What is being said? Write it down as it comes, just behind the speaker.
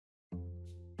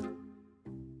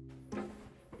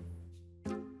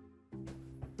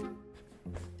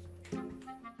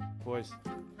boys.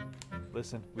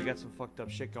 Listen, we got some fucked up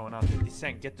shit going on. 50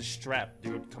 Cent, get the strap,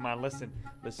 dude. Come on, listen.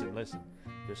 There's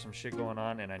some shit going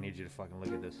on, and I need you to fucking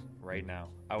look at this right now.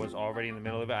 I was already in the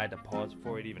middle of it. I had to pause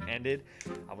before it even ended.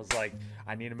 I was like,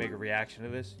 I need to make a reaction to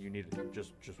this. You need to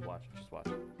just watch. Just watch.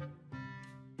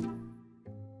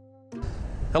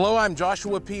 Hello, I'm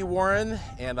Joshua P. Warren,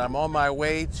 and I'm on my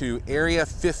way to Area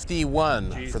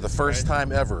 51 for the first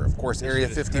time ever. Of course, Area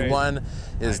 51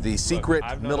 is the secret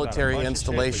military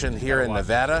installation here in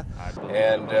Nevada.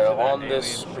 And on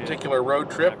this particular road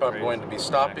trip, I'm going to be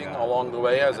stopping along the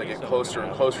way as I get closer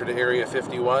and closer to Area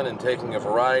 51 and taking a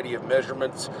variety of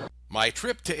measurements. My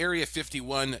trip to Area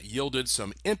 51 yielded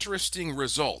some interesting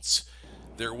results.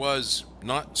 There was,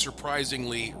 not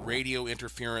surprisingly, radio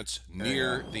interference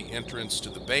near the entrance to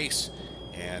the base,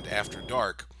 and after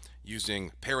dark,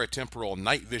 using paratemporal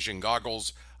night vision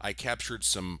goggles, I captured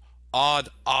some odd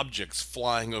objects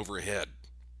flying overhead.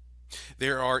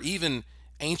 There are even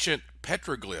ancient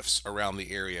petroglyphs around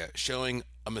the area showing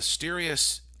a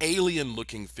mysterious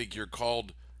alien-looking figure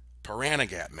called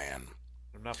Paranagat Man.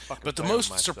 But the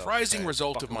most surprising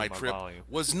result of my trip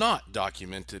was not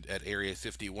documented at Area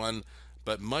 51,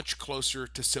 but much closer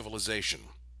to civilization,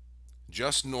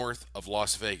 just north of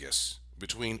Las Vegas,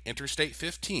 between Interstate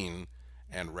 15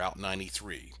 and Route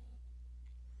 93.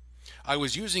 I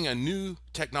was using a new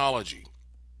technology,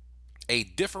 a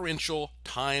differential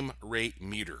time rate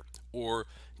meter, or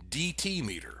DT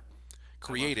meter,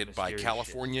 created by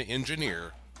California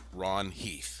engineer Ron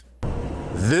Heath.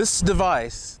 This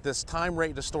device, this time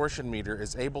rate distortion meter,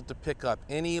 is able to pick up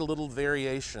any little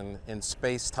variation in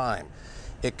space-time.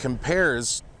 It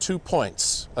compares 2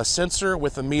 points, a sensor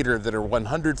with a meter that are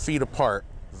 100 feet apart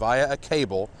via a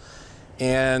cable,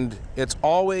 and it's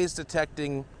always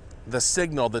detecting the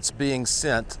signal that's being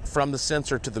sent from the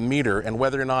sensor to the meter and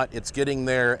whether or not it's getting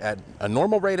there at a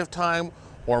normal rate of time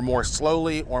or more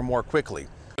slowly or more quickly.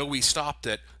 So we stopped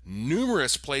at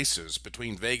numerous places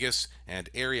between Vegas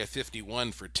and Area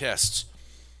 51 for tests.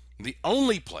 The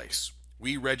only place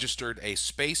we registered a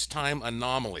space-time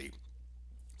anomaly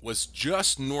was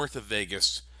just north of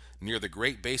Vegas, near the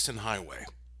Great Basin Highway.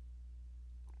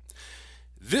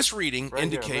 This reading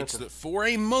indicates that for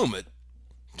a moment,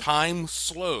 time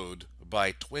slowed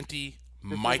by 20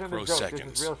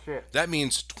 microseconds. That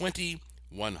means 20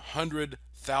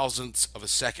 100,000ths of a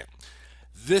second.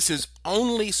 This is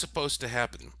only supposed to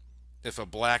happen if a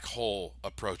black hole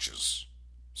approaches.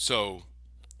 So,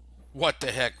 what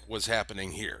the heck was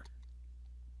happening here?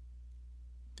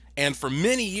 And for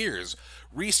many years,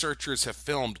 researchers have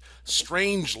filmed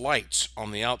strange lights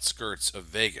on the outskirts of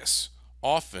Vegas,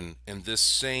 often in this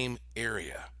same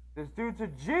area. This dude's a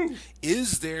G.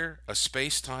 Is there a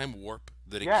space-time warp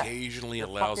that occasionally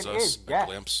allows us a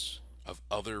glimpse of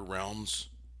other realms?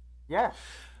 Yes.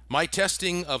 My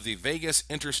testing of the Vegas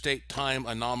Interstate Time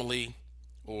Anomaly,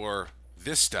 or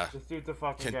VISTA,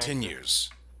 continues.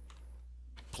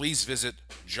 Please visit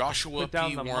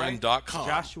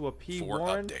JoshuaPWarren.com for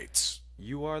updates.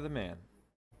 You are the man.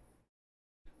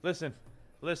 Listen.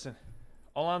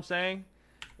 All I'm saying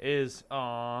is,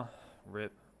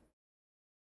 rip.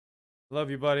 Love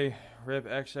you, buddy. Rip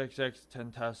XXX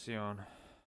Tentacion.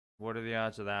 What are the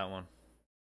odds of that one?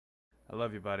 I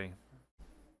love you, buddy.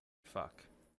 Fuck.